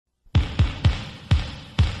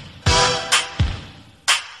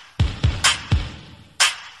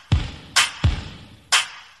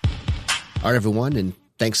All right, everyone, and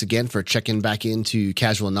thanks again for checking back into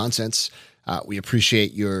Casual Nonsense. We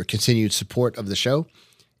appreciate your continued support of the show.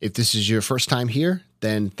 If this is your first time here,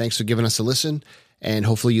 then thanks for giving us a listen, and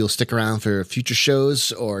hopefully you'll stick around for future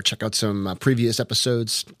shows or check out some previous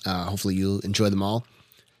episodes. Hopefully you'll enjoy them all.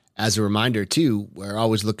 As a reminder, too, we're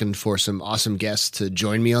always looking for some awesome guests to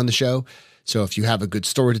join me on the show. So if you have a good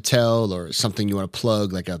story to tell or something you want to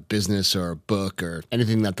plug, like a business or a book or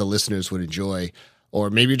anything that the listeners would enjoy, or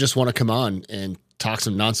maybe you just want to come on and talk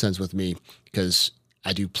some nonsense with me, because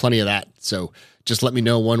I do plenty of that. So just let me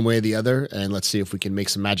know one way or the other, and let's see if we can make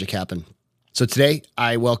some magic happen. So today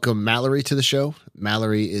I welcome Mallory to the show.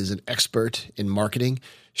 Mallory is an expert in marketing.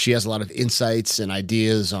 She has a lot of insights and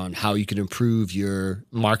ideas on how you can improve your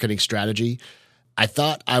marketing strategy. I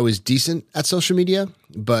thought I was decent at social media,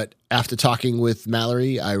 but after talking with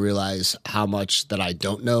Mallory, I realized how much that I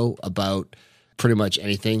don't know about pretty much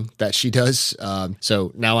anything that she does.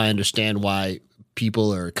 So now I understand why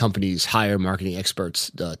people or companies hire marketing experts,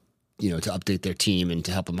 to update their team and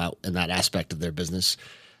to help them out in that aspect of their business.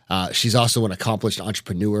 She's also an accomplished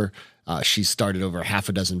entrepreneur. She's started over half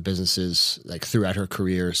a dozen businesses throughout her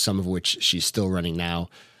career, some of which she's still running now.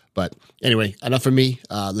 But anyway, enough from me.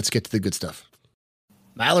 Let's get to the good stuff.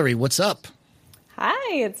 Mallory, what's up?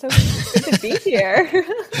 Hi, it's so good to be here.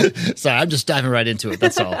 Sorry, I'm just diving right into it.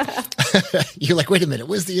 That's all. You're like, wait a minute,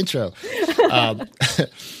 where's the intro?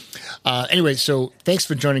 Anyway, so thanks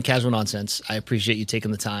for joining Casual Nonsense. I appreciate you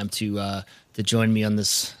taking the time to join me on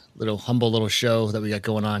this humble little show that we got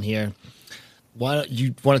going on here. Why don't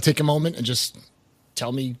you want to take a moment and just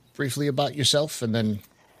tell me briefly about yourself, and then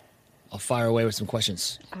I'll fire away with some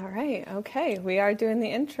questions. All right. Okay. We are doing the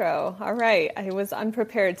intro. All right. I was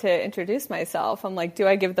unprepared to introduce myself. I'm like, do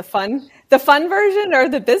I give the fun version or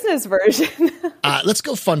the business version? Let's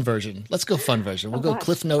go fun version. We'll go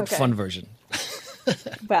Cliff Note fun version.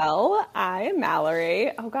 Well, I am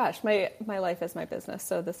Mallory. Oh gosh, my life is my business,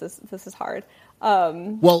 so this is hard.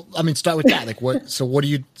 Well, I mean, start with that. What do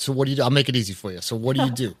you do? I'll make it easy for you. So what do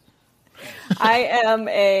you do? I am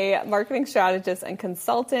a marketing strategist and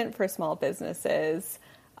consultant for small businesses,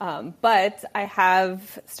 but I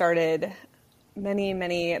have started many,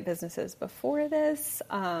 many businesses before this,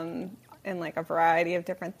 in a variety of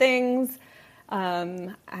different things.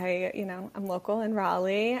 I'm local in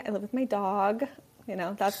Raleigh. I live with my dog.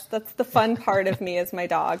 That's the fun part of me is my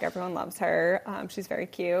dog. Everyone loves her. She's very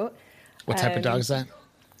cute. What type of dog is that?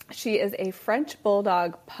 She is a French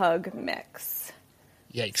Bulldog Pug mix.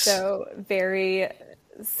 Yikes. So very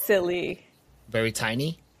silly. Very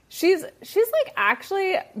tiny? She's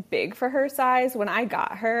actually big for her size. When I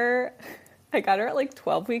got her at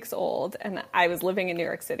 12 weeks old, and I was living in New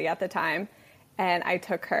York City at the time, and I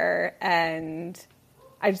took her and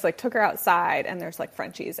I just took her outside, and there's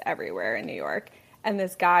Frenchies everywhere in New York. And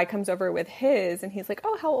this guy comes over with his, and he's like,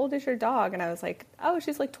 "Oh, how old is your dog?" And I was like, "Oh,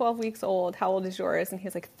 she's 12 weeks old. How old is yours?" And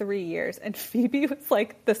he's like, 3 years. And Phoebe was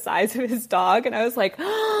the size of his dog. And I was like,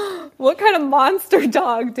 oh, what kind of monster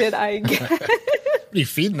dog did I get? What are you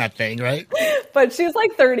feeding that thing, right? But she's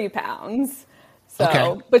 30 pounds. So,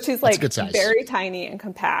 okay. But she's good size. Very tiny and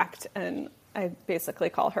compact. And I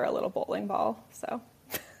basically call her a little bowling ball. So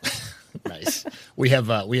nice. We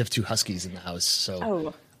have two huskies in the house.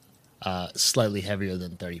 So slightly heavier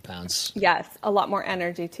than 30 pounds. Yes. A lot more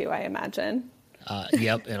energy too, I imagine.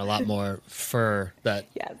 Yep. And a lot more fur that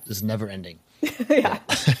is never ending. Yeah.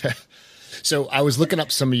 So I was looking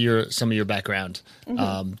up some of your background,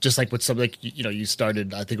 just with some, you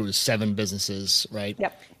started, I think it was 7 businesses, right?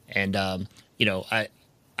 Yep. And,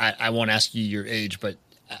 I won't ask you your age, but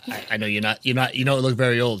I know you don't look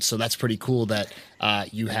very old. So that's pretty cool that,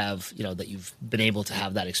 you have, that you've been able to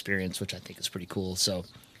have that experience, which I think is pretty cool. So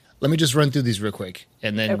let me just run through these real quick,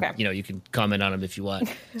 and then, you can comment on them if you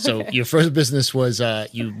want. So Your first business was,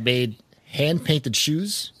 you made hand-painted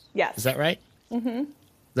shoes. Yes. Is that right? Mm-hmm.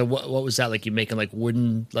 What was that? You making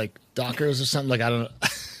wooden, Dockers or something? I don't know.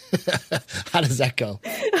 How does that go?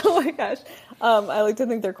 Oh my gosh. I like to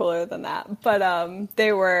think they're cooler than that, but,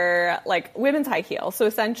 they were women's high heels. So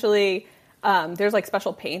essentially, there's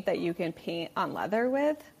special paint that you can paint on leather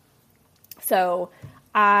with. So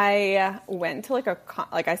I went to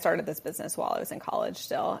I started this business while I was in college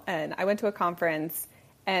still, and I went to a conference,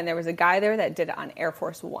 and there was a guy there that did it on Air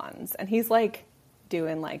Force Ones, and he's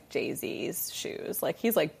doing Jay-Z's shoes.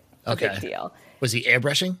 He's a big deal. Was he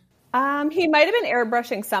airbrushing? He might have been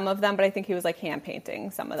airbrushing some of them, but I think he was hand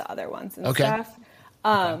painting some of the other ones and stuff.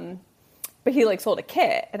 But he sold a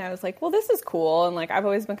kit, and I was like, well, this is cool. And I've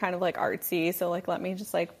always been kind of artsy. So let me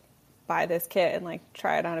just buy this kit and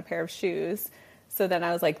try it on a pair of shoes. So then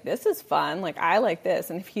I was like, this is fun. I like this.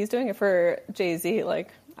 And if he's doing it for Jay-Z,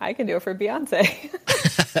 I can do it for Beyonce.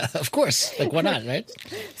 Of course. Like, why not, right?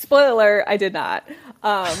 Spoiler alert, I did not.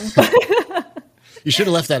 You should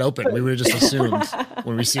have left that open. We would have just assumed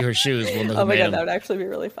when we see her shoes, we'll know who Oh my made God, them. that would actually be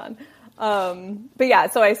really fun. But yeah,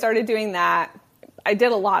 so I started doing that. I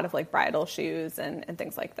did a lot of like bridal shoes and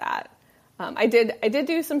things like that. I did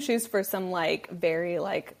do some shoes for some like very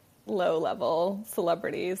like low level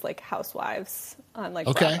celebrities, like housewives on like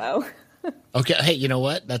Okay. Bravo. Okay. Hey, you know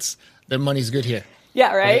what? Their money's good here.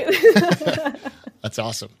 Yeah, right. That's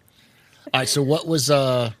awesome. All right. So what was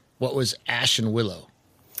Ash and Willow?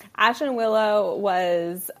 Ash and Willow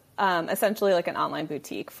was essentially like an online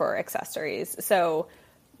boutique for accessories. So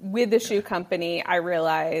with the shoe company, I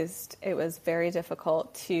realized it was very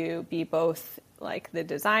difficult to be both like the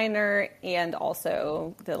designer and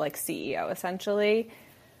also the like CEO essentially.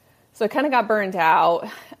 So I kind of got burned out,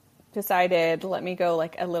 decided let me go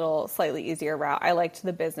like a little slightly easier route. I liked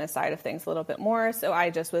the business side of things a little bit more. So I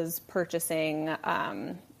just was purchasing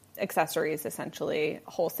accessories essentially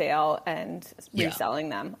wholesale and reselling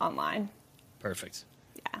them online. Perfect.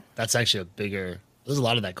 Yeah. That's actually there's a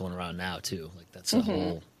lot of that going around now too. Like that's a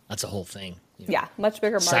whole thing. You know? Yeah, much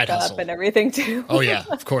bigger Side markup hustle. and everything too. Oh yeah,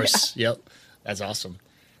 of course. Yeah. Yep. That's awesome.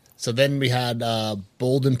 So then we had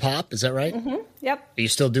Bold and Pop. Is that right? Mm-hmm. Yep. Are you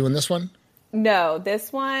still doing this one? No,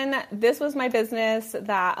 this was my business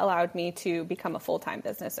that allowed me to become a full-time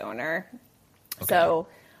business owner. Okay. So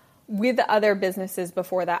with the other businesses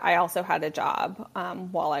before that, I also had a job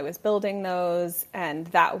while I was building those. And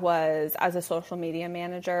that was as a social media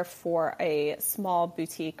manager for a small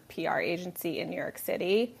boutique PR agency in New York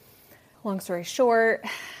City. Long story short,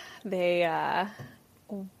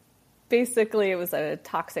 basically, it was a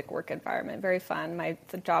toxic work environment. Very fun.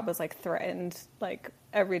 The job was like threatened like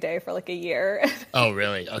every day for like a year. Oh,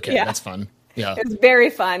 really? Okay, Yeah. that's fun. Yeah. It was very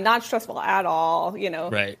fun, not stressful at all.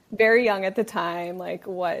 Right. Very young at the time. Like,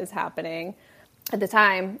 what is happening at the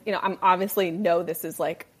time? I'm obviously know this is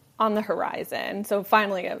like on the horizon. So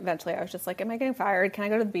finally, eventually, I was just like, "Am I getting fired? Can I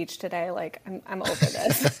go to the beach today? Like, I'm over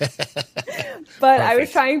this." But I was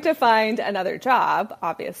Perfect. trying to find another job,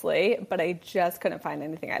 obviously, but I just couldn't find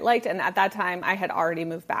anything I liked. And at that time, I had already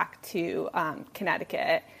moved back to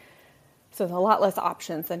Connecticut. So there's a lot less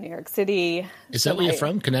options than New York City. Is that where you're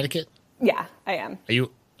from? Connecticut? Yeah, I am. Are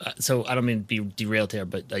you? So I don't mean to be derailed here,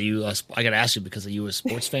 but are you? I got to ask you because are you a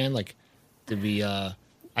sports fan? Like, did we?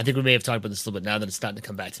 I think we may have talked about this a little bit. Now that it's starting to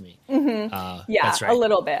come back to me. Yeah, that's right. a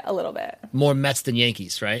little bit. More Mets than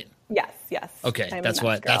Yankees, right? Yes. Okay, I'm a that's Mets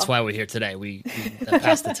why. girl. That's why we're here today. We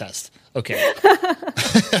passed the test. Okay,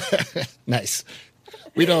 nice.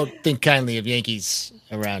 We don't think kindly of Yankees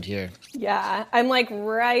around here. Yeah, I'm like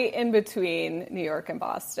right in between New York and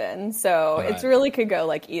Boston, so right. it's really could go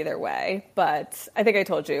like either way. But I think I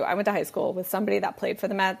told you I went to high school with somebody that played for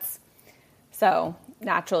the Mets, so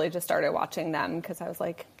naturally just started watching them because I was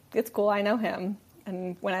like, it's cool, I know him.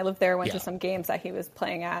 And when I lived there, I went to some games that he was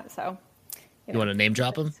playing at. So You want to name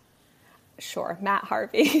drop him? Sure, Matt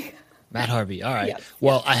Harvey. Matt Harvey. All right. Yes,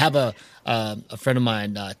 Well, I have a friend of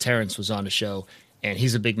mine, Terrence, was on the show, and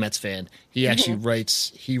he's a big Mets fan. He actually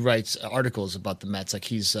writes articles about the Mets. Like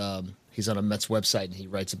he's on a Mets website and he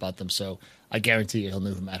writes about them. So I guarantee you he'll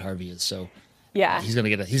know who Matt Harvey is. So Yeah, he's gonna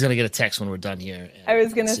get a text when we're done here. I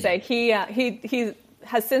was gonna say he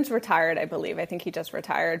has since retired, I believe. I think he just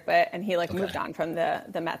retired, and he moved on from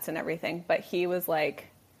the Mets and everything. But he was like,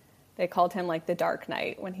 they called him like the Dark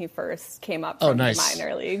Knight when he first came up from nice. the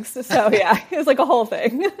minor leagues. So yeah, it was like a whole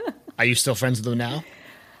thing. Are you still friends with him now?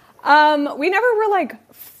 We never were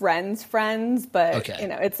like friends, but Okay.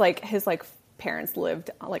 it's like his like parents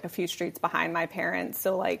lived like a few streets behind my parents.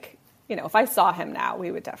 So like, if I saw him now,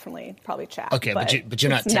 we would definitely probably chat. Okay, but you're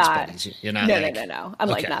not it's text buddies. You're not. No. I'm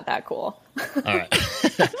like Okay. not that cool. All right.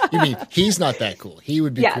 You mean he's not that cool? He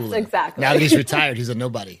would be Yes, cooler. exactly. Now that he's retired, he's a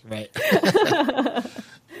nobody, right?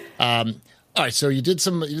 All right. So you did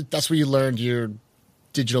that's where you learned your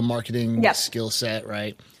digital marketing Yep. skill set,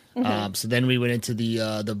 right? So then we went into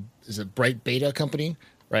the is it Bright Beta company,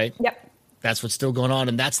 right? Yep. That's what's still going on,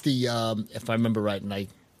 and that's the if I remember right, and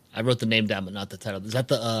I wrote the name down but not the title. Is that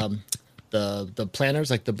the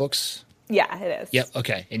planners, like the books? Yeah, it is. Yep.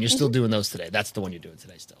 Okay. And you're still doing those today. That's the one you're doing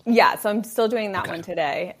today still. Yeah, so I'm still doing that Okay. one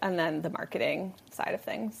today, and then the marketing side of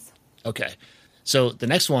things. Okay. So the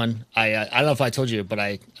next one, I don't know if I told you, but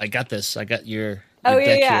I got this. I got your Oh, yeah,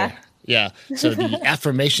 deck yeah. here. Yeah. So the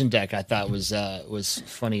affirmation deck I thought was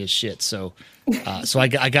funny as shit. So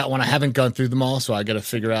I got one. I haven't gone through them all, so I got to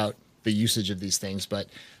figure out the usage of these things. But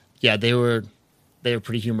yeah, they were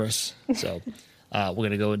pretty humorous. So we're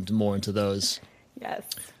gonna go more into those. Yes.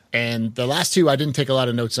 And the last two I didn't take a lot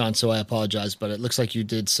of notes on, so I apologize. But it looks like you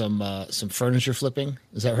did some furniture flipping.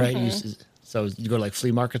 Is that right? So you go to like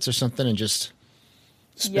flea markets or something and just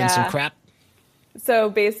spin some crap. So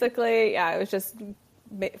basically, it was just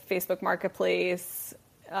Facebook Marketplace,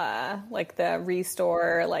 like the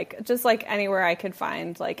Restore, like just like anywhere I could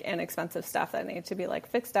find like inexpensive stuff that needed to be like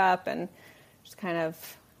fixed up, and just kind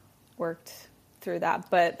of worked through that.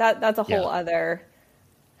 But that's a whole other.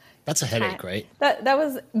 That's a headache, right? That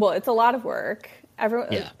was, well, it's a lot of work.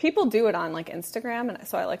 People do it on like Instagram, and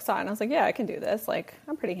so I like saw it and I was like, yeah, I can do this. Like,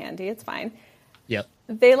 I'm pretty handy. It's fine. Yep.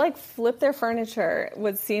 They like flip their furniture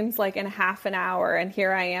what seems like in half an hour, and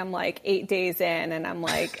here I am like 8 days in, and I'm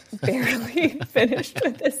like barely finished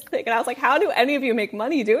with this thing. And I was like, how do any of you make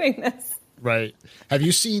money doing this? Right. Have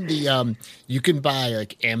you seen the you can buy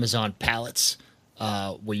like Amazon pallets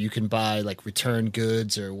where you can buy like return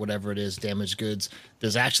goods or whatever it is, damaged goods.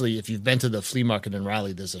 There's actually, if you've been to the flea market in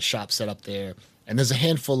Raleigh, there's a shop set up there, and there's a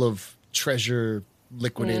handful of treasure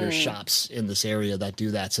liquidator shops in this area that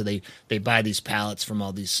do that. So they buy these pallets from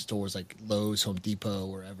all these stores like Lowe's, Home Depot,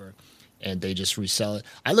 wherever, and they just resell it.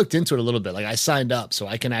 I looked into it a little bit. Like I signed up so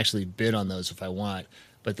I can actually bid on those if I want.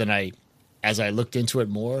 But then as I looked into it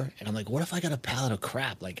more, and I'm like, what if I got a pallet of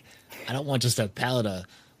crap? Like, I don't want just a pallet of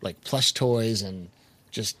like plush toys and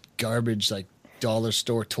just garbage, like dollar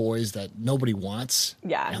store toys that nobody wants.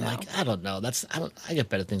 Yeah. And I'm like, I don't know. I got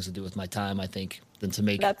better things to do with my time, I think, than to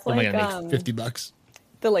make, that's what like, am I going to make $50?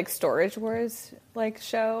 The like Storage Wars like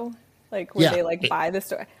show, like where they like buy the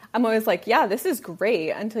store. I'm always like, yeah, this is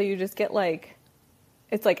great until you just get like,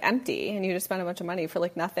 it's like empty and you just spend a bunch of money for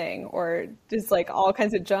like nothing, or just like all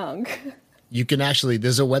kinds of junk. You can actually,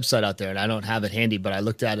 there's a website out there, and I don't have it handy, but I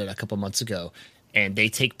looked at it a couple months ago, and they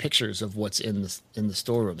take pictures of what's in the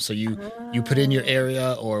storeroom. So you put in your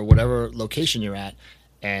area or whatever location you're at,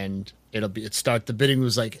 and the bidding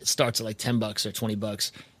was like, it starts at like $10 or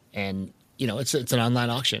 $20, and you know, it's an online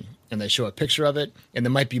auction, and they show a picture of it, and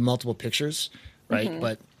there might be multiple pictures, right?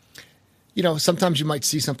 But you know, sometimes you might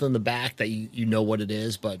see something in the back that you know what it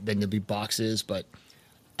is, but then there'll be boxes. But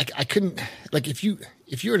I couldn't, like, if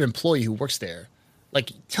you're an employee who works there,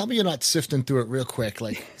 like, tell me you're not sifting through it real quick.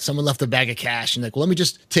 Like, someone left a bag of cash and like, well, let me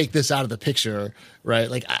just take this out of the picture, right?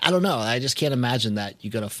 Like, I don't know. I just can't imagine that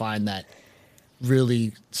you're going to find that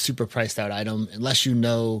really super priced out item unless you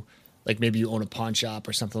know, like maybe you own a pawn shop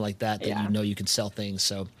or something like that, you know you can sell things.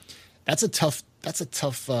 So that's a tough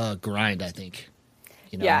grind, I think.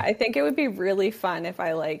 You know? Yeah, I think it would be really fun if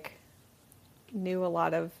I like knew a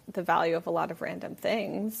lot of the value of a lot of random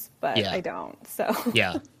things, but I don't. So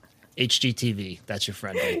yeah. HGTV, that's your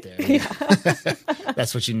friend right there. Yeah.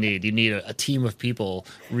 That's what you need. You need a team of people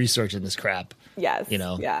researching this crap. Yes. You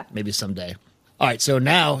know, maybe someday. All right. So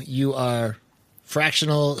now you are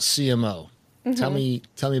fractional CMO. Tell me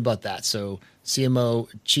about that. So CMO,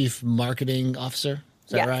 Chief Marketing Officer.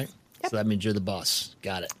 Is that right? Yep. So that means you're the boss.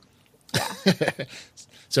 Got it. Yeah.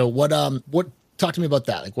 So what, talk to me about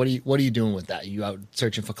that. Like, what are you doing with that? Are you out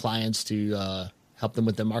searching for clients to help them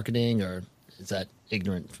with their marketing, or is that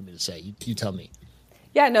ignorant for me to say? You tell me.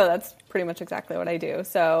 Yeah, no, that's pretty much exactly what I do.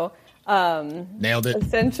 So nailed it.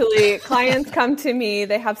 Essentially, clients come to me,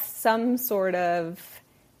 they have some sort of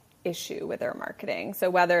issue with their marketing. So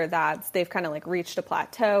whether that's they've kind of like reached a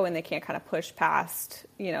plateau and they can't kind of push past,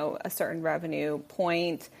 you know, a certain revenue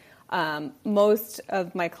point. Most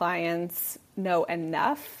of my clients know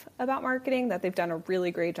enough about marketing that they've done a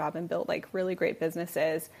really great job and built like really great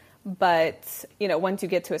businesses. But, you know, once you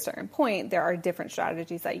get to a certain point, there are different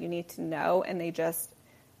strategies that you need to know, and they just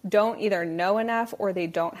don't either know enough or they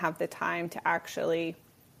don't have the time to actually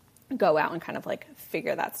go out and kind of like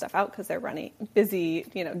figure that stuff out because they're busy,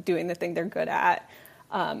 you know, doing the thing they're good at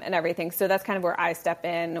and everything. So that's kind of where I step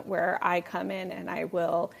in, where I come in and I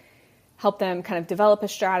will help them kind of develop a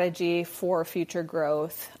strategy for future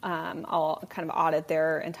growth. I'll kind of audit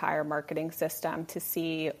their entire marketing system to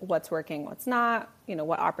see what's working, what's not, you know,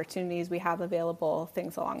 what opportunities we have available,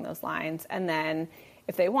 things along those lines. And then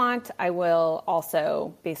if they want, I will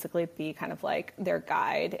also basically be kind of like their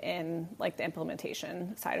guide in like the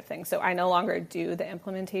implementation side of things. So I no longer do the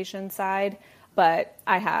implementation side, but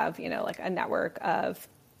I have, you know, like a network of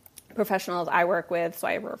professionals I work with. So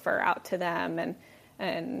I refer out to them and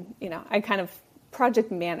you know, I kind of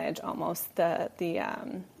project manage almost the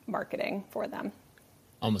marketing for them.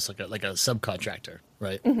 Almost like a subcontractor,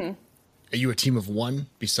 right? Mm-hmm. Are you a team of one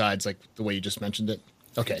besides like the way you just mentioned it?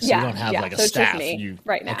 Okay, so you don't have like a so staff. It's just me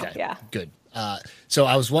right now. Okay, yeah, good. So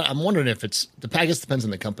I'm wondering if I guess it depends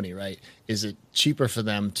on the company, right? Is it cheaper for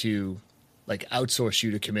them to like outsource you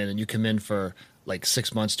to come in and you come in for like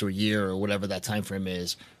 6 months to a year or whatever that time frame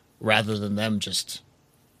is, rather than them just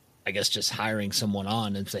I guess, just hiring someone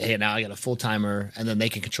on and say, hey, now I got a full timer, and then they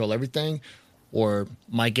can control everything? Or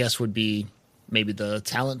my guess would be maybe the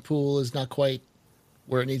talent pool is not quite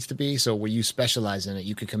where it needs to be. So where you specialize in it,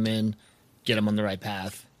 you could come in, get them on the right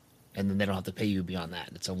path, and then they don't have to pay you beyond that.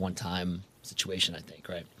 It's a one-time situation, I think,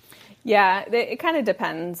 right? Yeah, it kind of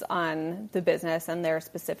depends on the business and their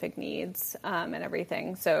specific needs and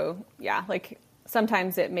everything. So yeah, like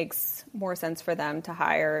sometimes it makes more sense for them to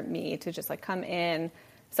hire me to just like come in.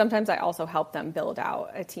 Sometimes I also help them build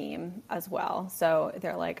out a team as well. So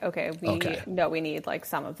they're like, okay, we know we need like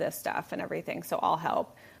some of this stuff and everything. So I'll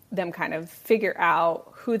help them kind of figure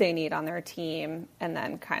out who they need on their team and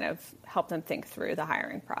then kind of help them think through the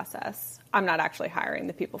hiring process. I'm not actually hiring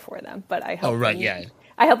the people for them, but I help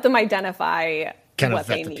I help them identify kind what of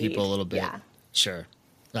vet they the need. people a little bit. Yeah. Sure.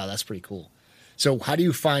 No, that's pretty cool. So how do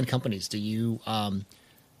you find companies? Do you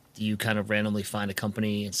kind of randomly find a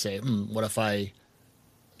company and say, what if I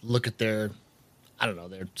look at their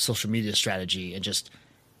social media strategy and just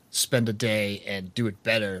spend a day and do it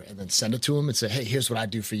better and then send it to them and say, hey, here's what I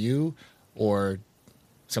do for you? Or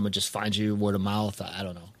someone just finds you word of mouth? I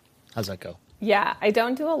don't know. How's that go? Yeah, I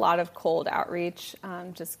don't do a lot of cold outreach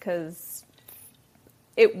just because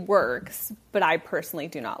it works, but I personally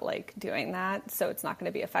do not like doing that. So it's not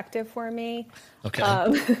going to be effective for me. Okay.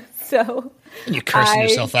 So and you're cursing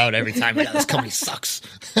yourself out every time. Yeah, this company sucks.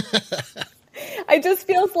 It just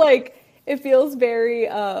feels like it feels very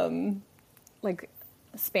like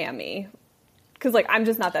spammy because like I'm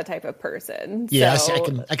just not that type of person. Yeah,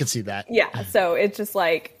 so, I can see that. Yeah, so it's just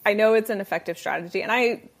like I know it's an effective strategy,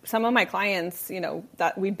 and some of my clients,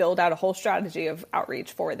 that we build out a whole strategy of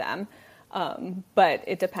outreach for them. But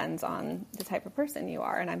it depends on the type of person you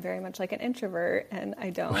are, and I'm very much like an introvert, and I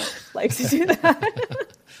don't like to do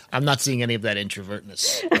that. I'm not seeing any of that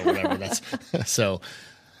introvertness or whatever. That's so.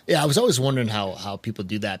 Yeah, I was always wondering how people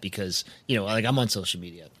do that because, like I'm on social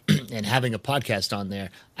media and having a podcast on there,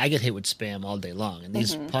 I get hit with spam all day long. And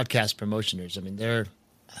these podcast promotioners, I mean, I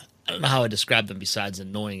don't know how I describe them besides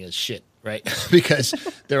annoying as shit, right? Because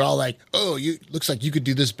they're all like, oh, looks like you could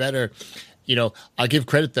do this better. I'll give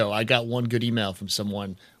credit though. I got one good email from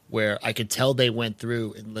someone where I could tell they went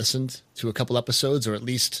through and listened to a couple episodes or at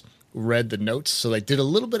least read the notes. So they did a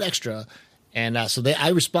little bit extra. And so I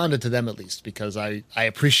responded to them at least because I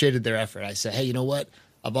appreciated their effort. I said, hey, you know what?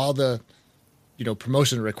 Of all the,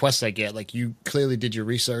 promotion requests I get, like you clearly did your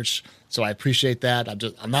research. So I appreciate that.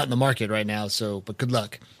 I'm not in the market right now. But good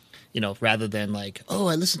luck, rather than like, oh,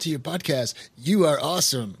 I listened to your podcast. You are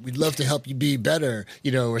awesome. We'd love to help you be better,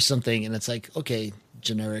 or something. And it's like, okay,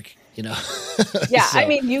 generic, Yeah. So, I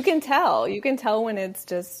mean, you can tell when it's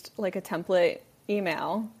just like a template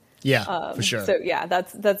email. Yeah, for sure. So yeah,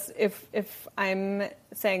 that's if I'm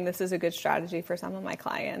saying this is a good strategy for some of my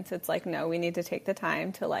clients, it's like, no, we need to take the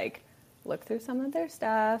time to like look through some of their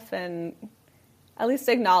stuff and at least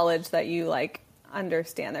acknowledge that you like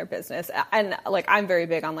understand their business. And like, I'm very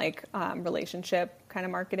big on like relationship kind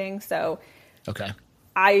of marketing. So okay.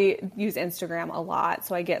 I use Instagram a lot.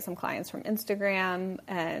 So I get some clients from Instagram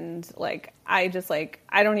and like, I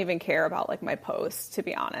don't even care about like my posts, to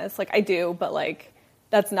be honest. Like I do, but like,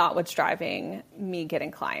 that's not what's driving me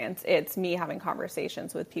getting clients. It's me having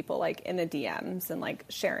conversations with people like in the DMs and like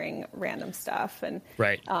sharing random stuff and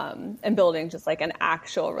right. And building just like an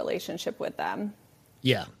actual relationship with them.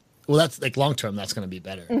 Yeah. Well, that's like long term, that's going to be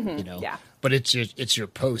better, Yeah. But it's your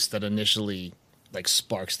post that initially like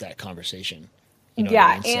sparks that conversation. Yeah.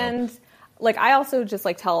 I mean? And like, I also just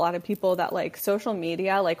like tell a lot of people that like social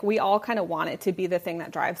media, like we all kind of want it to be the thing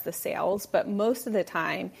that drives the sales, but most of the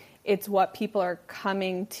time it's what people are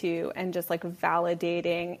coming to and just like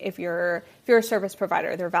validating. If you're a service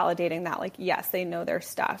provider, they're validating that like, yes, they know their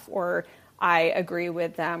stuff, or I agree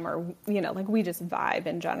with them, or, like we just vibe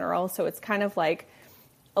in general. So it's kind of like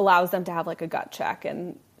allows them to have like a gut check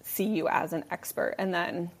and see you as an expert. And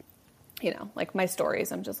then, like my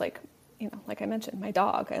stories, I'm just like, like I mentioned, my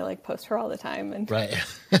dog, I like post her all the time and right.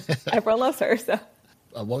 everyone loves her. So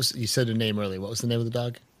you said her name earlier. What was the name of the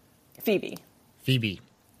dog? Phoebe.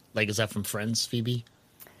 Like, is that from Friends, Phoebe?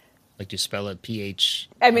 Like, do you spell it PH?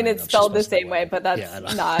 I mean, it's spelled the same way, but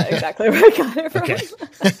that's not exactly where I got it from.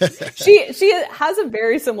 Okay. She has a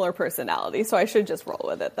very similar personality, so I should just roll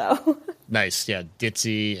with it, though. Nice. Yeah,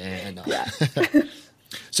 ditzy. And yeah.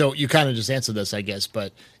 So you kind of just answered this, I guess,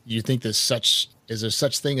 but you think is there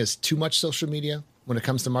such thing as too much social media when it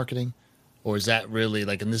comes to marketing? Or is that really,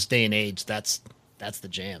 like, in this day and age, that's the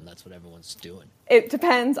jam. That's what everyone's doing. It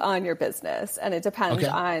depends on your business, and it depends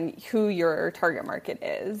on who your target market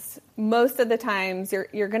is. Most of the times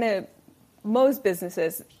most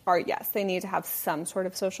businesses are, yes, they need to have some sort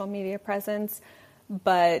of social media presence.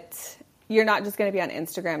 but you're not just going to be on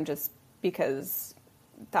Instagram just because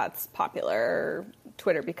that's popular, or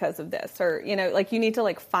Twitter because of this, or, you know, like you need to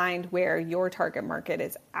like find where your target market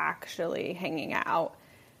is actually hanging out.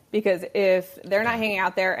 Because if they're not hanging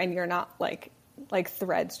out there and you're not like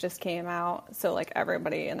Threads just came out. So like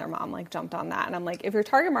everybody and their mom like jumped on that. And I'm like, if your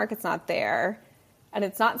target market's not there and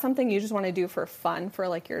it's not something you just want to do for fun for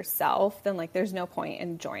like yourself, then like there's no point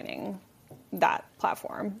in joining that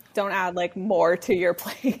platform. Don't add like more to your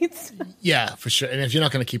plate. Yeah, for sure. And if you're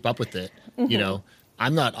not going to keep up with it, you know,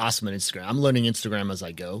 I'm not awesome at Instagram. I'm learning Instagram as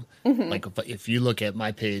I go. Like if you look at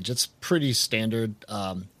my page, it's pretty standard.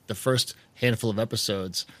 The first handful of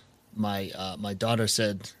episodes, my daughter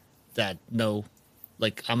said that no,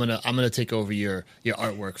 like I'm gonna take over your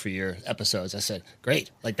artwork for your episodes. I said, great,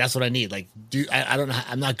 like that's what I need. Like I don't know,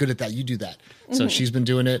 I'm not good at that. You do that. So she's been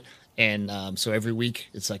doing it, and so every week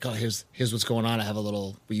it's like, oh, here's what's going on. I have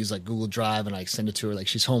we use like Google Drive, and I send it to her. Like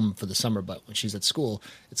she's home for the summer, but when she's at school,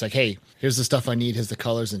 it's like, hey, here's the stuff I need. Here's the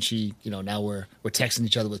colors, and she, you know, now we're texting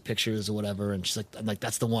each other with pictures or whatever, and she's like, I'm like,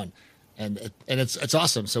 that's the one, and it's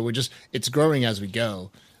awesome. So it's growing as we go,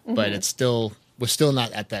 but we're still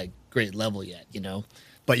not at that great level yet, you know.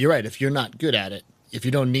 But you're right. If you're not good at it, if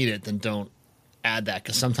you don't need it, then don't add that.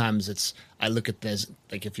 Because sometimes I look at this,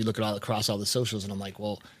 like if you look at across all the socials, and I'm like,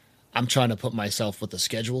 well, I'm trying to put myself with a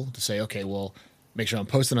schedule to say, okay, well, make sure I'm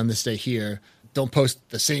posting on this day here. Don't post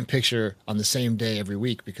the same picture on the same day every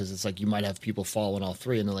week, because it's like you might have people following all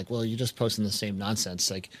three, and they're like, well, you're just posting the same nonsense.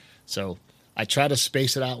 Like, so I try to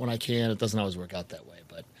space it out when I can. It doesn't always work out that way,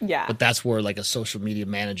 but that's where like a social media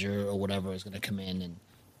manager or whatever is going to come in and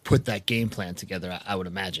put that game plan together, I would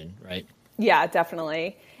imagine, right? Yeah,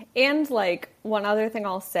 definitely. And like one other thing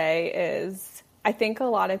I'll say is I think a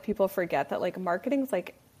lot of people forget that like marketing's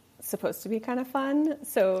like supposed to be kind of fun.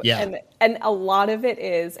 So and a lot of it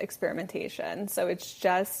is experimentation. So it's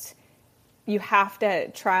just you have to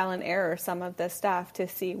trial and error some of this stuff to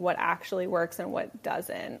see what actually works and what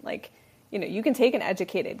doesn't. Like, you know, you can take an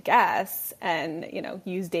educated guess and, you know,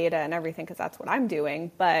 use data and everything because that's what I'm doing.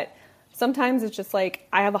 But sometimes it's just like,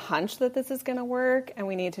 I have a hunch that this is going to work and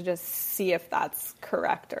we need to just see if that's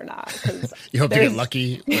correct or not. You hope you get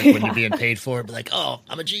lucky when you're being paid for it. Be like, oh,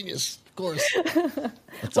 I'm a genius. Of course.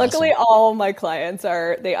 Luckily, awesome. all my clients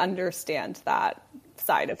they understand that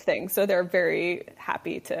side of things. So they're very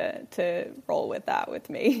happy to roll with that with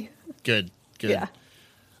me. Good. Yeah.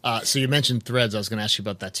 So you mentioned Threads. I was going to ask you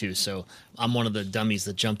about that too. So I'm one of the dummies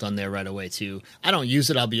that jumped on there right away too. I don't use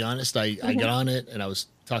it. I'll be honest. I got on it and I was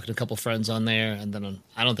talking to a couple friends on there, and then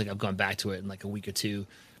I don't think I've gone back to it in like a week or two.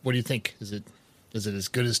 What do you think? Is it as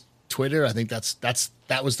good as Twitter? I think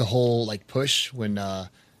that was the whole like push when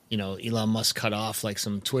you know, Elon Musk cut off like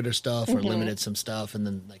some Twitter stuff or limited some stuff, and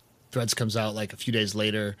then like Threads comes out like a few days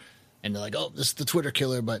later, and they're like, oh, this is the Twitter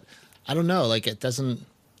killer. But I don't know. Like it doesn't.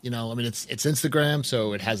 You know, I mean, it's Instagram,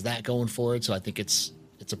 so it has that going for it. So I think it's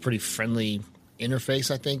a pretty friendly interface,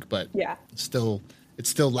 I think. But yeah, it still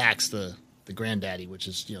lacks the granddaddy, which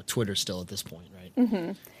is, you know, Twitter still at this point, right?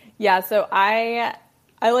 Mm-hmm. Yeah. So I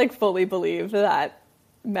like fully believe that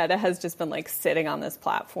Meta has just been like sitting on this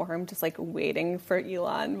platform, just like waiting for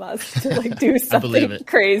Elon Musk to like do something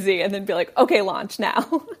crazy and then be like, okay, launch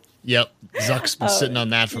now. Yep. Zuck's been sitting on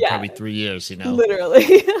that for probably 3 years, you know?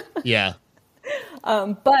 Literally. Yeah.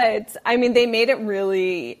 But I mean, they made it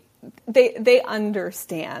really, they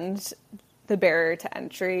understand the barrier to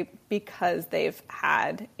entry because they've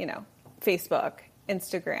had, you know, Facebook,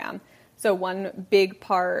 Instagram. So one big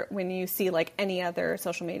part when you see like any other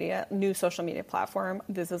new social media platform,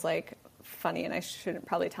 this is like funny and I shouldn't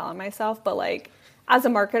probably tell on myself, but like as a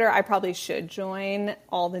marketer, I probably should join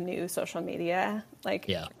all the new social media,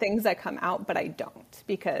 things that come out, but I don't,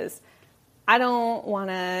 because I don't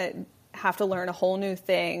want to have to learn a whole new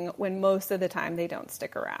thing when most of the time they don't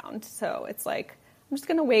stick around. So it's like, I'm just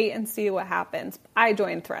going to wait and see what happens. I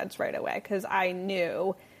joined Threads right away because I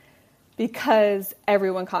knew, because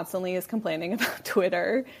everyone constantly is complaining about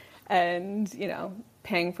Twitter and, you know,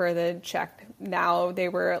 paying for the check. Now they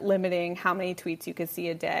were limiting how many tweets you could see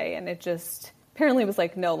a day. And it just apparently was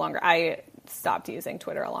like no longer. I stopped using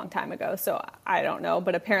Twitter a long time ago, so I don't know.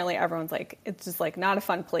 But apparently everyone's like, it's just like not a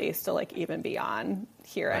fun place to like even be on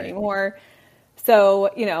here anymore.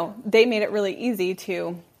 So, you know, they made it really easy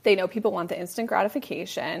they know people want the instant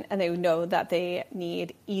gratification and they know that they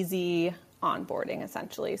need easy onboarding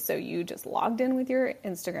essentially. So you just logged in with your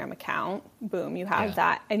Instagram account, boom, you have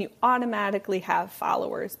that, and you automatically have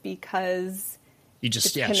followers because you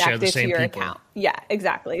just connected share the same to your people. account. Yeah,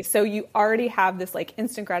 exactly. So you already have this like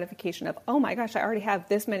instant gratification of, oh my gosh, I already have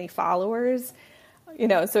this many followers, you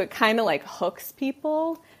know, so it kind of like hooks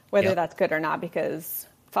people, whether Yep. that's good or not, because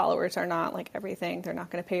followers are not like everything. They're not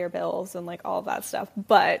going to pay your bills and like all of that stuff.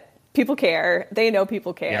 But people care. They know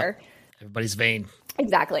people care. Yep. Everybody's vain.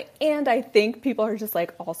 Exactly. And I think people are just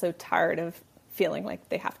like also tired of feeling like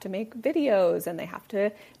they have to make videos and they have to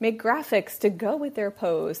make graphics to go with their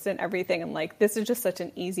posts and everything. And like, this is just such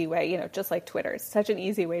an easy way, you know, just like Twitter, it's such an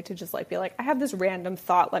easy way to just like be like, I have this random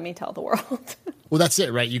thought, let me tell the world. Well, that's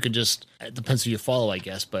it, right? You can just, it depends who you follow, I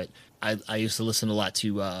guess. But I used to listen a lot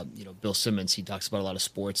to, Bill Simmons. He talks about a lot of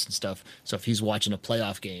sports and stuff. So if he's watching a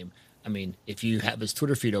playoff game, I mean, if you have his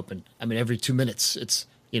Twitter feed open, I mean, every 2 minutes, it's,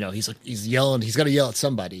 he's yelling, he's got to yell at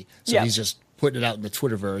somebody. So Yeah. he's just putting it out in the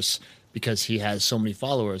Twitterverse because he has so many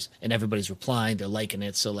followers and everybody's replying, they're liking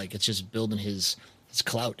it. So like, it's just building his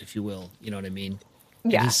clout, if you will. You know what I mean?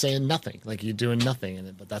 And Yeah. he's saying nothing, like you're doing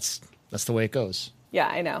nothing. But that's the way it goes. Yeah,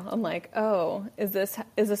 I know. I'm like, oh, is this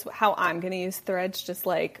how I'm going to use Threads? Just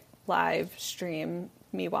like live stream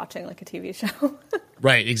me watching like a TV show.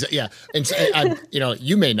 Right. Exactly. Yeah. And so,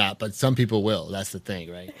 you may not, but some people will. That's the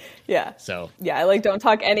thing, right? Yeah. So yeah, I like don't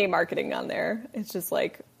talk any marketing on there. It's just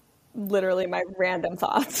like literally my random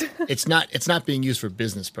thoughts. it's not being used for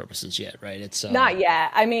business purposes yet, right? It's Not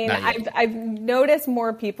yet. I mean, Not yet. I've noticed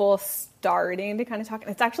more people starting to kind of talk.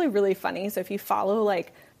 And it's actually really funny. So if you follow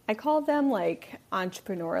like, I call them like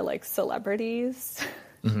entrepreneur, like celebrities.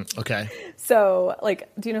 Okay. So like,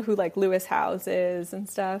 do you know who like Lewis Howes is and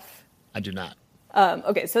stuff? I do not.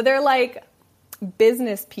 Okay, so they're like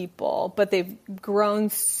business people, but they've grown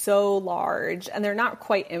so large and they're not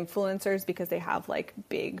quite influencers because they have like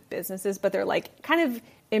big businesses, but they're like kind of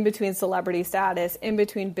in between celebrity status, in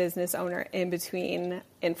between business owner, in between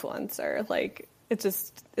influencer. Like it's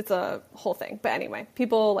a whole thing. But anyway,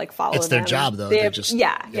 people like follow them. It's their job though. They They're have, just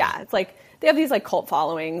yeah. It's like they have these like cult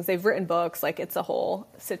followings. They've written books. Like it's a whole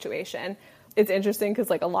situation. It's interesting because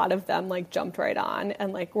like a lot of them like jumped right on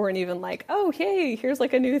and like weren't even like, oh, hey, here's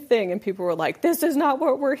like a new thing. And people were like, this is not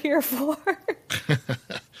what we're here for.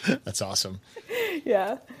 That's awesome.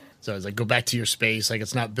 Yeah. So it's like, go back to your space. Like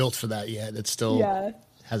it's not built for that yet. It's still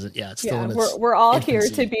has it. Yeah. It's still Yeah. in its We're all infancy.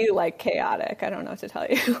 here to be like chaotic. I don't know what to tell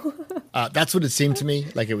you. That's what it seemed to me.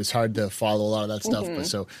 Like it was hard to follow a lot of that stuff. But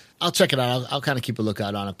so I'll check it out. I'll kind of keep a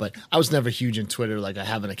lookout on it. But I was never huge in Twitter. Like I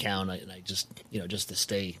have an account and I just, just to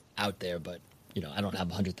stay out there. But, I don't have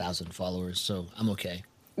 100,000 followers, so I'm okay.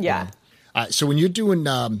 Yeah. So when you're doing,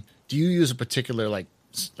 do you use a particular like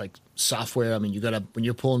software? I mean, when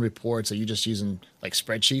you're pulling reports, are you just using like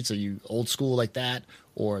spreadsheets? Are you old school like that?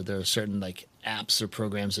 Or are there certain like apps or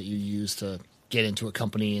programs that you use to get into a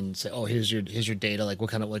company and say, oh, here's your data? Like what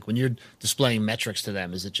kind of, like when you're displaying metrics to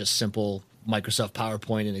them, is it just simple Microsoft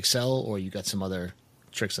PowerPoint and Excel, or you got some other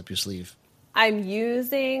tricks up your sleeve? I'm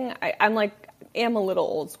a little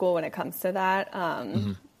old school when it comes to that.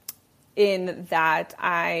 In that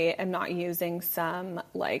I am not using some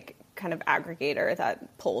like kind of aggregator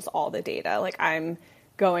that pulls all the data. Like I'm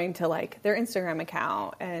going to like their Instagram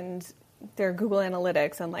account and their Google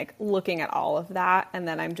Analytics and like looking at all of that. And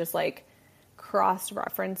then I'm just like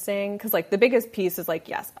cross-referencing because like the biggest piece is like,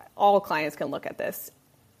 yes, all clients can look at this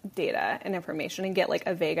data and information and get like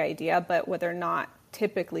a vague idea, but what they're not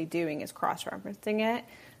typically doing is cross-referencing it.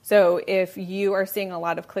 So if you are seeing a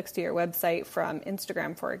lot of clicks to your website from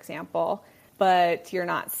Instagram, for example, but you're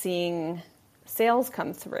not seeing sales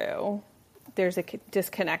come through, there's a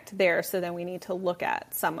disconnect there. So then we need to look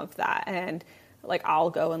at some of that. And like I'll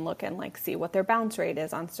go and look and like see what their bounce rate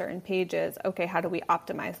is on certain pages. Okay, how do we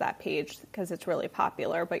optimize that page? Because it's really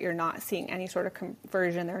popular, but you're not seeing any sort of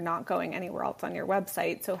conversion. They're not going anywhere else on your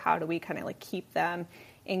website. So how do we kind of like keep them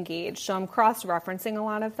engaged? So I'm cross-referencing a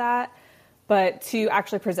lot of that. But to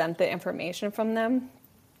actually present the information from them,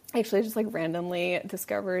 I actually just like randomly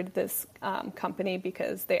discovered this company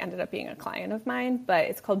because they ended up being a client of mine, but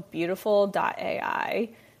it's called Beautiful.ai.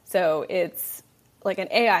 So it's like an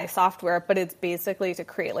AI software, but it's basically to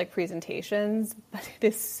create like presentations, but it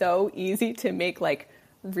is so easy to make like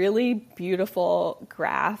really beautiful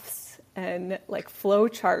graphs and like flow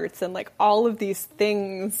charts and like all of these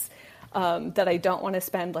things that I don't want to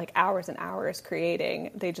spend like hours and hours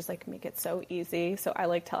creating. They just like make it so easy. So I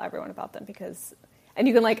like tell everyone about them and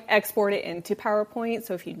you can like export it into PowerPoint.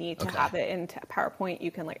 So if you need to have it into PowerPoint,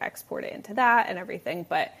 you can like export it into that and everything.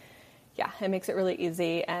 But yeah, it makes it really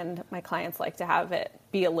easy. And my clients like to have it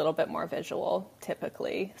be a little bit more visual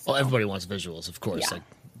typically. So. Well, everybody wants visuals, of course. Yeah. Like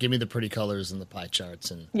give me the pretty colors and the pie charts.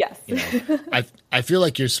 And yes. I feel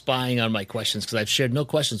like you're spying on my questions because I've shared no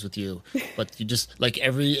questions with you, but you just like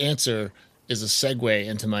every answer is a segue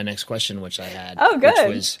into my next question, which I had. Oh,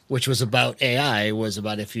 good. Which was about AI, was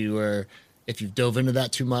about if you've dove into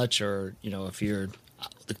that too much, or if you're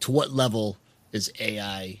like, to what level is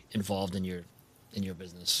AI involved in your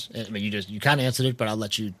business? I mean, you kind of answered it, but I'll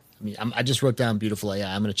let you. I mean, I just wrote down beautiful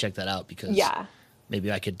AI. I'm going to check that out because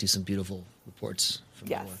maybe I could do some beautiful reports from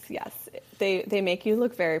my work. Yes. They make you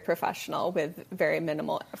look very professional with very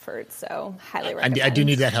minimal effort. So highly recommend. I do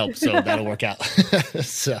need that help, so that'll work out.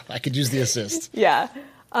 So I could use the assist. Yeah.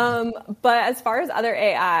 But as far as other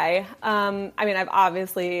AI, I mean, I've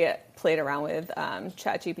obviously played around with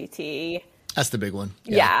ChatGPT. That's the big one.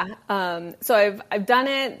 Yeah. So I've done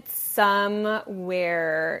it some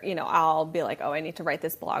where, I'll be like, oh, I need to write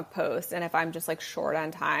this blog post. And if I'm just like short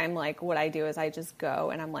on time, like what I do is I just go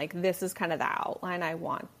and I'm like, this is kind of the outline I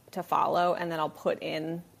want to follow. And then I'll put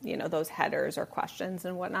in, those headers or questions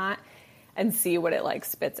and whatnot and see what it like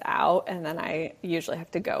spits out. And then I usually have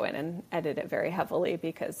to go in and edit it very heavily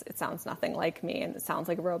because it sounds nothing like me and it sounds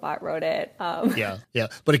like a robot wrote it. Yeah.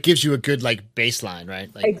 But it gives you a good like baseline,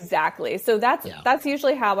 right? Like, exactly. So that's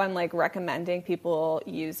usually how I'm like recommending people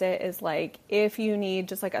use it is like, if you need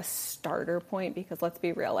just like a starter point, because let's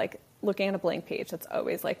be real, like looking at a blank page, that's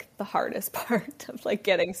always like the hardest part of like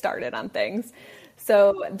getting started on things.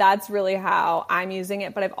 So that's really how I'm using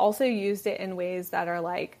it. But I've also used it in ways that are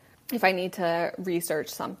like, if I need to research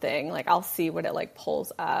something, like I'll see what it like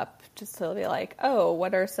pulls up just to be like, oh,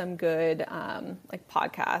 what are some good like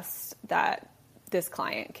podcasts that this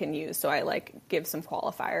client can use? So I like give some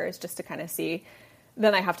qualifiers just to kind of see.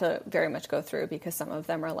 Then I have to very much go through because some of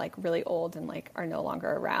them are like really old and like are no longer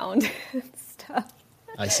around and stuff.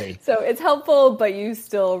 I see. So it's helpful, but you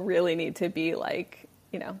still really need to be like,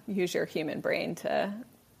 use your human brain to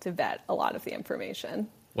vet a lot of the information.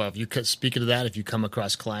 Well, if you could, speaking of that, if you come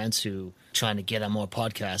across clients who are trying to get on more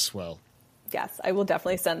podcasts, well, yes, I will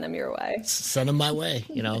definitely send them your way. Send them my way.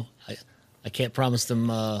 I can't promise them,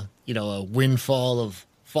 a windfall of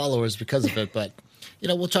followers because of it, but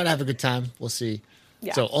we'll try to have a good time. We'll see.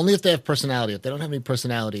 Yeah. So only if they have personality. If they don't have any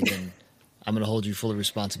personality, then I'm going to hold you fully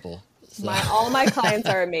responsible. So. All my clients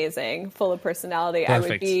are amazing, full of personality.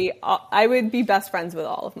 Perfect. I would be best friends with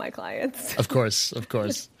all of my clients. Of course.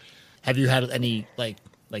 Have you had any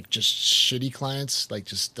like just shitty clients, like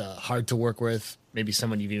just hard to work with? Maybe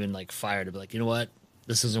someone you've even like fired to be like, you know what,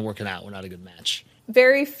 this isn't working out. We're not a good match.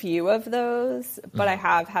 Very few of those, but I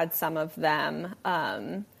have had some of them.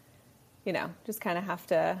 Just kind of have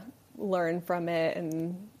to learn from it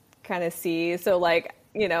and kind of see. So like,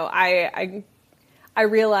 I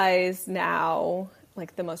realize now,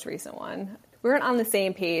 like the most recent one, we weren't on the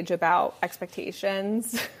same page about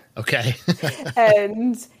expectations. Okay.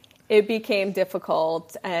 And it became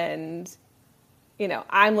difficult and,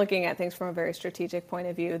 I'm looking at things from a very strategic point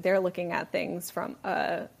of view. They're looking at things from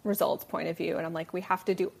a results point of view. And I'm like, we have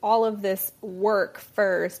to do all of this work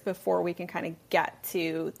first before we can kind of get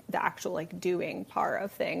to the actual like doing part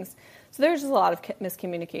of things. So there's just a lot of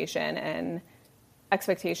miscommunication and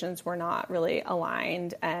expectations were not really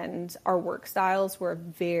aligned and our work styles were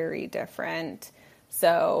very different.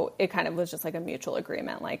 So it kind of was just like a mutual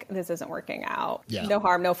agreement, like this isn't working out. Yeah. No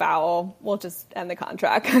harm, no foul. We'll just end the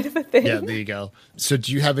contract kind of a thing. Yeah, there you go. So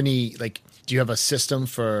do you have do you have a system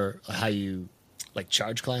for how you like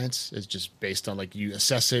charge clients? It's just based on like you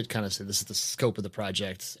assess it, kind of say this is the scope of the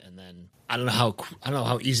project. And then I don't know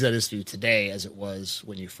how easy that is for you today as it was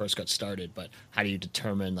when you first got started, but how do you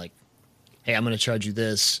determine like, hey, I'm going to charge you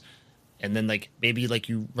this. And then like maybe like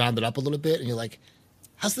you round it up a little bit and you're like,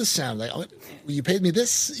 how's this sound? Like, oh, you paid me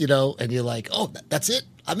this, and you're like, oh, that's it.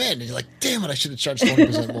 I'm in. And you're like, damn it, I should have charged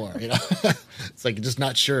 20% more, It's like, you're just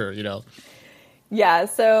not sure, Yeah.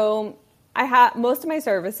 So most of my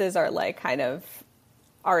services are like kind of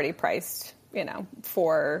already priced,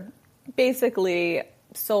 for basically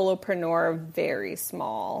solopreneur, very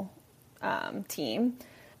small team.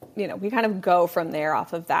 We kind of go from there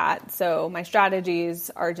off of that. So my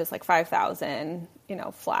strategies are just like 5,000,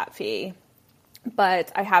 flat fee.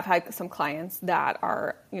 But I have had some clients that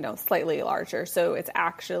are, slightly larger. So it's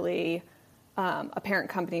actually a parent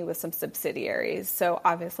company with some subsidiaries. So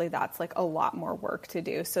obviously that's like a lot more work to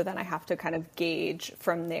do. So then I have to kind of gauge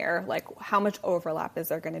from there, like how much overlap is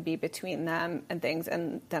there going to be between them and things,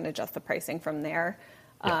 and then adjust the pricing from there.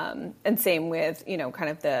 Yeah. And same with, kind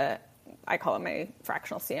of I call it my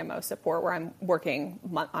fractional CMO support, where I'm working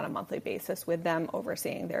on a monthly basis with them,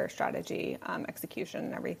 overseeing their strategy, execution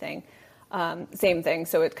and everything. Same thing.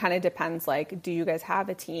 So it kind of depends, like, do you guys have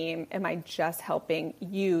a team? Am I just helping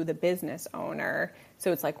you, the business owner?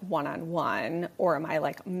 So it's like one-on-one, or am I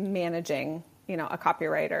like managing, a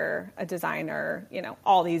copywriter, a designer,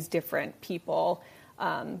 all these different people?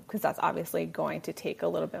 Because that's obviously going to take a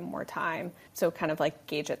little bit more time. So kind of like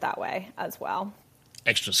gauge it that way as well.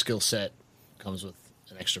 Extra skill set comes with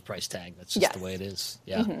an extra price tag. That's just the way it is.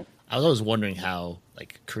 Yeah. Mm-hmm. I was always wondering how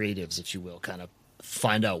like creatives, if you will, kind of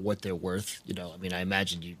find out what they're worth. You know, I mean, I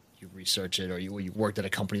imagine you research it, or you worked at a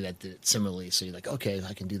company that did it similarly. So you're like, okay,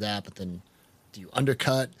 I can do that. But then do you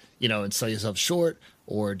undercut, you know, and sell yourself short,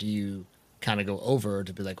 or do you kind of go over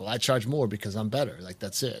to be like, well, I charge more because I'm better. Like,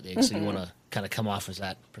 that's it. So you want to kind of come off as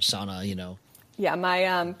that persona, you know? Yeah,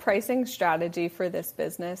 my pricing strategy for this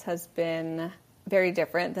business has been very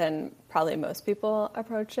different than probably most people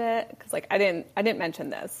approach it. Because like I didn't mention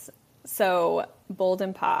this. So Bold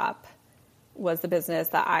and Pop was the business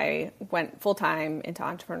that I went full time into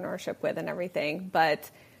entrepreneurship with and everything. But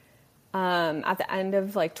at the end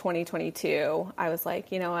of like 2022, I was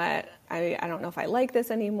like, you know what, I don't know if I like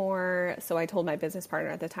this anymore. So I told my business partner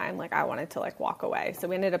at the time, like I wanted to like walk away. So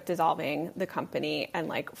we ended up dissolving the company,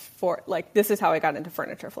 and this is how I got into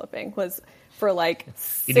furniture flipping, was for like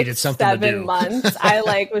 6-7 months. I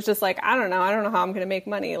like was just like, I don't know how I'm going to make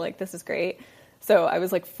money. Like, this is great. So I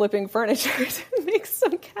was like flipping furniture to make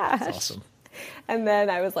some cash. That's awesome. And then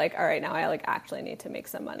I was like, all right, now I like actually need to make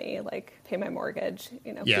some money, like pay my mortgage,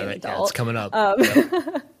 you know, be an adult. Yeah, it's coming up.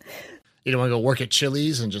 You don't want to go work at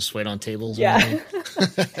Chili's and just wait on tables? Yeah.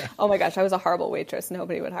 Oh my gosh, I was a horrible waitress.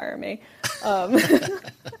 Nobody would hire me.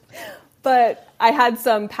 But I had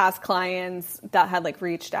some past clients that had like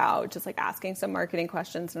reached out, just like asking some marketing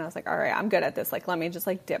questions. And I was like, all right, I'm good at this. Like, let me just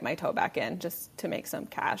like dip my toe back in just to make some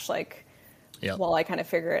cash. Like, while I kind of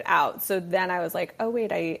figure it out. So then I was like, oh,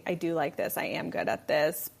 wait, I do like this. I am good at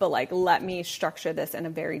this. But like, let me structure this in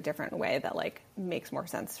a very different way that like makes more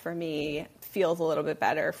sense for me, feels a little bit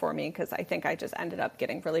better for me. Because I think I just ended up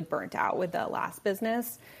getting really burnt out with the last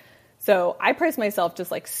business. So I priced myself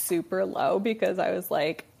just like super low because I was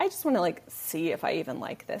like, I just want to like see if I even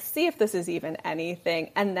like this, see if this is even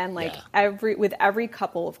anything. And then like with every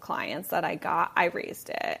couple of clients that I got, I raised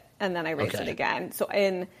it. And then I raised it again. So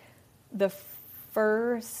in the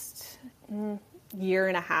first year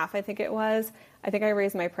and a half, I think I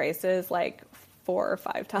raised my prices like 4 or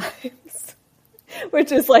 5 times,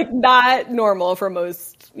 which is like not normal for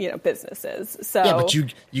most, you know, businesses. So yeah, but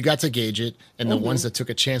you got to gauge it, and the ones that took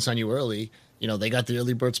a chance on you early, you know, they got the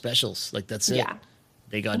early bird specials. Like, that's it. Yeah.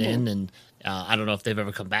 They got in, and I don't know if they've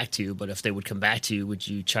ever come back to you, but if they would come back to you, would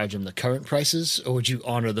you charge them the current prices, or would you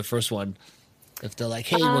honor the first one? If they're like,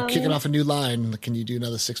 hey, we're kicking off a new line, can you do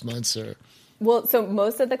another 6 months? Or well, so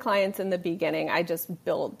most of the clients in the beginning, I was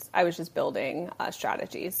just building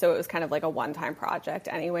strategies. So it was kind of like a one-time project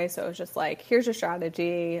anyway. So it was just like, here's your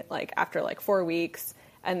strategy, like after like 4 weeks,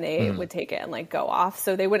 and they would take it and like go off.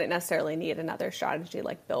 So they wouldn't necessarily need another strategy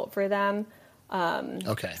like built for them.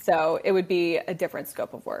 Okay. So it would be a different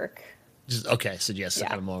scope of work. Okay. So yes,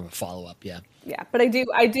 kind of more of a follow-up. Yeah. Yeah. But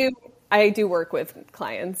I do work with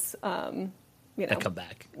clients, you know, they come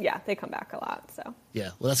back. Yeah, they come back a lot. So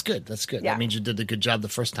yeah, well, that's good. That's good. Yeah. That means you did a good job the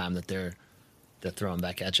first time that they're throwing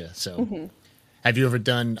back at you. So, have you ever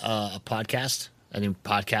done a podcast? Any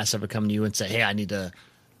podcasts ever come to you and say, "Hey,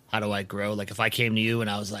 how do I grow?" Like, if I came to you and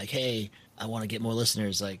I was like, "Hey, I want to get more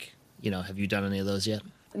listeners," like, you know, have you done any of those yet?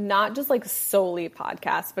 Not just like solely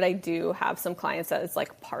podcasts, but I do have some clients that is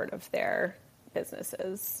like part of their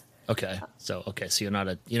businesses. Okay, so you're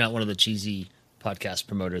not one of the cheesy podcast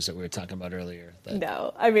promoters that we were talking about earlier.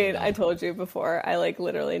 No, I mean, I told you before, I like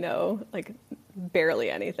literally know like barely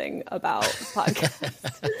anything about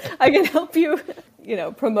podcasts. I can help you, you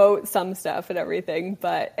know, promote some stuff and everything,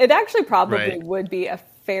 but it actually probably would be a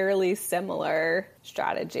fairly similar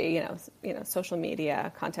strategy, you know, social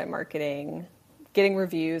media, content marketing, getting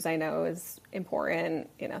reviews, I know is important,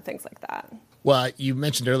 you know, things like that. Well, you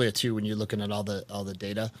mentioned earlier too, when you're looking at all the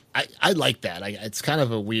data, I like that. It's kind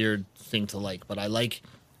of a weird thing to like, but I like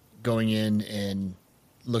going in and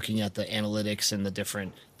looking at the analytics and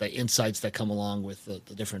the insights that come along with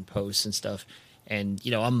the different posts and stuff. And,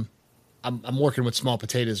 you know, I'm working with small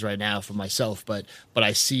potatoes right now for myself, but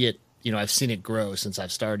I see it, you know, I've seen it grow since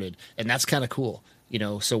I've started, and that's kind of cool, you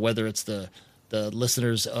know. So whether it's the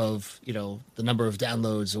listeners of, you know, the number of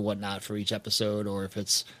downloads or whatnot for each episode, or if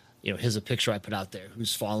it's, you know, here's a picture I put out there,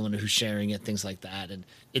 who's following it, who's sharing it, things like that. And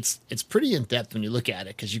it's pretty in depth when you look at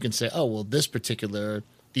it, because you can say, oh, well, these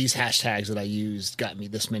hashtags that I used got me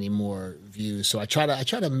this many more views. So I try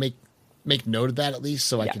to make note of that at least,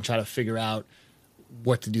 so I can try to figure out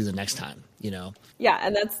what to do the next time, you know? Yeah.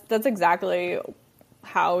 And that's exactly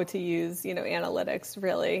how to use, you know, analytics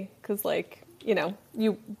really. 'Cause like, you know,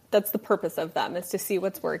 that's the purpose of them, is to see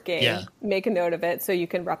what's working, make a note of it so you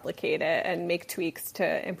can replicate it and make tweaks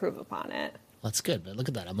to improve upon it. That's good, man. Look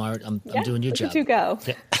at that. I'm doing your job. Look at you go.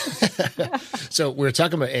 Yeah. So we were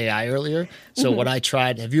talking about AI earlier. So what I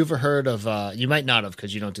tried, have you ever heard of, you might not have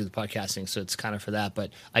because you don't do the podcasting, so it's kind of for that,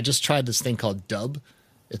 but I just tried this thing called Dub.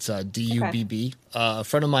 It's DUBB. A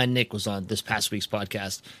friend of mine, Nick, was on this past week's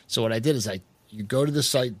podcast. So what I did is you go to the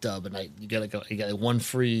site Dub, and you get one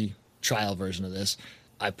free trial version of this.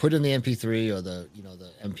 I put in the MP3 or the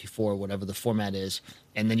MP4, whatever the format is,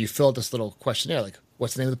 and then you fill out this little questionnaire, like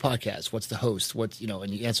what's the name of the podcast, what's the host, and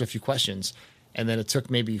you answer a few questions, and then it took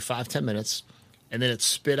maybe 5-10 minutes, and then it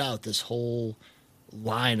spit out this whole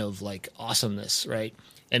line of like awesomeness, right?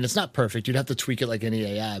 And it's not perfect; you'd have to tweak it like any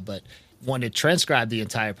AI, but one, it transcribed the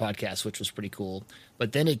entire podcast, which was pretty cool.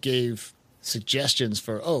 But then it gave suggestions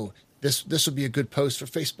for this would be a good post for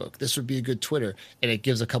Facebook. This would be a good Twitter. And it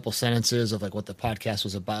gives a couple sentences of like what the podcast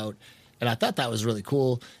was about. And I thought that was really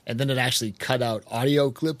cool. And then it actually cut out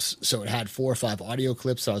audio clips. So it had 4 or 5 audio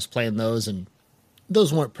clips. So I was playing those, and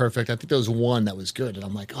those weren't perfect. I think there was one that was good. And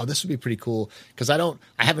I'm like, oh, this would be pretty cool. Because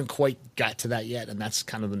I haven't quite got to that yet. And that's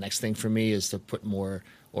kind of the next thing for me, is to put more,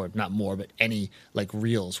 or not more, but any like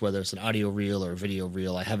reels, whether it's an audio reel or a video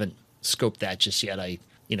reel. I haven't scoped that just yet. I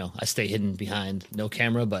stay hidden behind no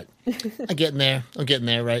camera, but I'm getting there,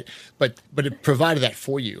 right? But it provided that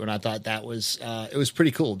for you, and I thought that was it was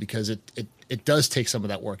pretty cool, because it does take some of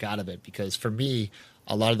that work out of it. Because for me,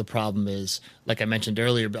 a lot of the problem is, like I mentioned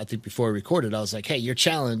earlier, I think before we recorded, I was like, hey, your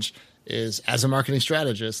challenge is, as a marketing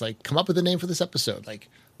strategist, like, come up with a name for this episode. Like,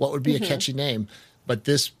 what would be a catchy name? But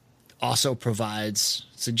this also provides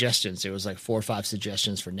suggestions. There was like 4 or 5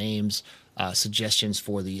 suggestions for names, suggestions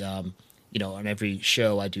for the on every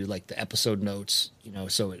show I do like the episode notes,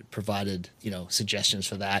 so it provided, suggestions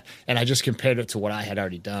for that. And I just compared it to what I had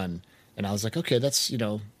already done. And I was like, okay, that's,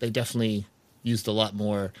 they definitely used a lot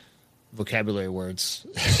more vocabulary words,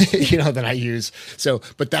 than I use. So,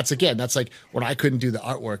 but that's like when I couldn't do the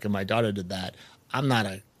artwork and my daughter did that. I'm not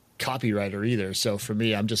a copywriter either. So for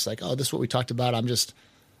me, I'm just like, oh, this is what we talked about. I'm just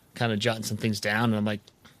kind of jotting some things down. And I'm like,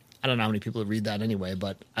 I don't know how many people read that anyway,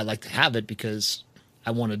 but I like to have it because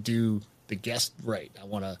I want to do the guest right. I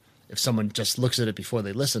want to, if someone just looks at it before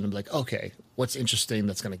they listen, I'm like, okay, what's interesting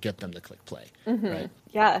that's going to get them to click play, right?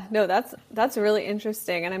 Yeah, no, that's really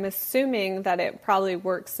interesting. And I'm assuming that it probably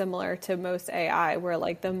works similar to most AI, where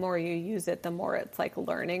like the more you use it, the more it's like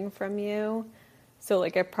learning from you. So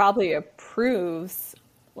like it probably approves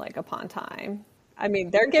like upon time. I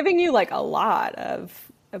mean, they're giving you like a lot of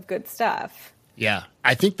good stuff. Yeah,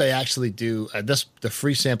 I think they actually do. The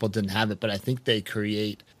free sample didn't have it, but I think they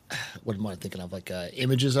create, what am I thinking of? Like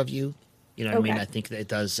images of you. You know what I mean? I think that it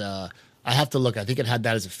does. I have to look. I think it had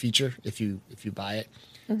that as a feature if you buy it.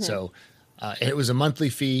 So it was a monthly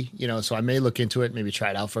fee, so I may look into it, maybe try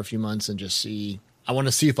it out for a few months and just see. I want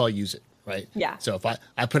to see if I'll use it, right? Yeah. So if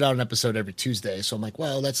I put out an episode every Tuesday, so I'm like,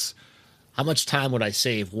 well, how much time would I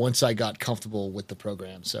save once I got comfortable with the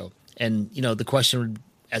program? So, and the question,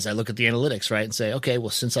 as I look at the analytics, right, and say, okay, well,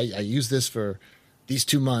 since I use this for these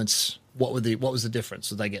 2 months, what was the difference?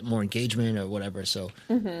 Did I get more engagement or whatever? So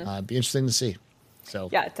it'd be interesting to see. So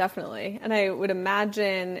yeah, definitely. And I would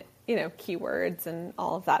imagine, keywords and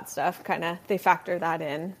all of that stuff, kind of, they factor that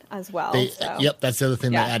in as well. Yep. That's the other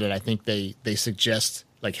thing they added. I think they suggest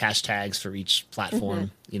like hashtags for each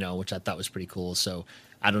platform, which I thought was pretty cool. So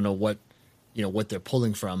I don't know what they're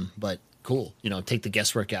pulling from, but cool, take the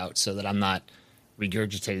guesswork out so that I'm not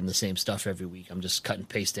regurgitating the same stuff every week. I'm just cutting,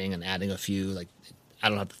 pasting, and adding a few. Like, I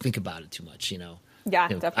don't have to think about it too much, Yeah,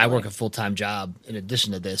 definitely. I work a full-time job in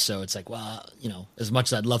addition to this, so it's like, well, as much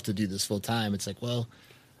as I'd love to do this full-time, it's like, well,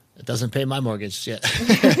 it doesn't pay my mortgage yet.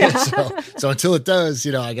 so until it does,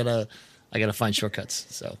 I gotta find shortcuts.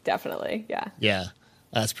 So definitely, yeah. Yeah,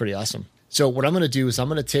 that's pretty awesome. So what I'm going to do is I'm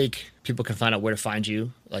going to take, people can find out where to find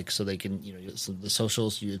you, like, so they can, the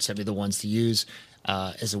socials, you had sent me the ones to use,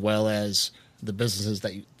 as well as the businesses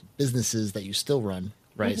that you still run,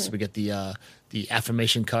 right? So we get the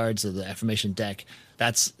affirmation cards or the affirmation deck.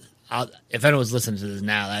 That's, if anyone's listening to this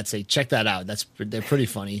now, I'd say check that out. They're pretty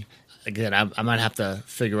funny. Again, I might have to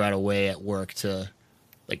figure out a way at work to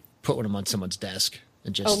like put one of them on someone's desk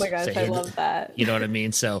and just oh my gosh, I love that. You know what I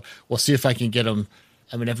mean? So we'll see if I can get them.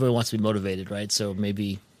 I mean, everyone wants to be motivated, right? So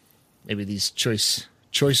maybe these choice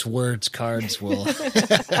words cards will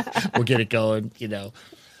will get it going,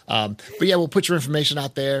 But yeah, we'll put your information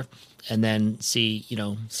out there and then see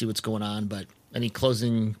what's going on. But any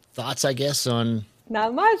closing thoughts, I guess, on?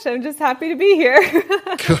 Not much. I'm just happy to be here.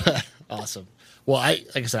 Awesome. Well, like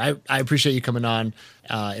I said, I appreciate you coming on.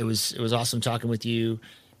 It was awesome talking with you.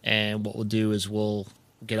 And what we'll do is we'll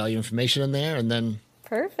get all your information in there, and then.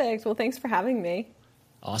 Perfect. Well, thanks for having me.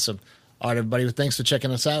 Awesome. All right, everybody. Well, thanks for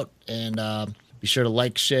checking us out, and be sure to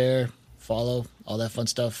like, share, follow, all that fun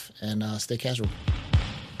stuff, and stay casual.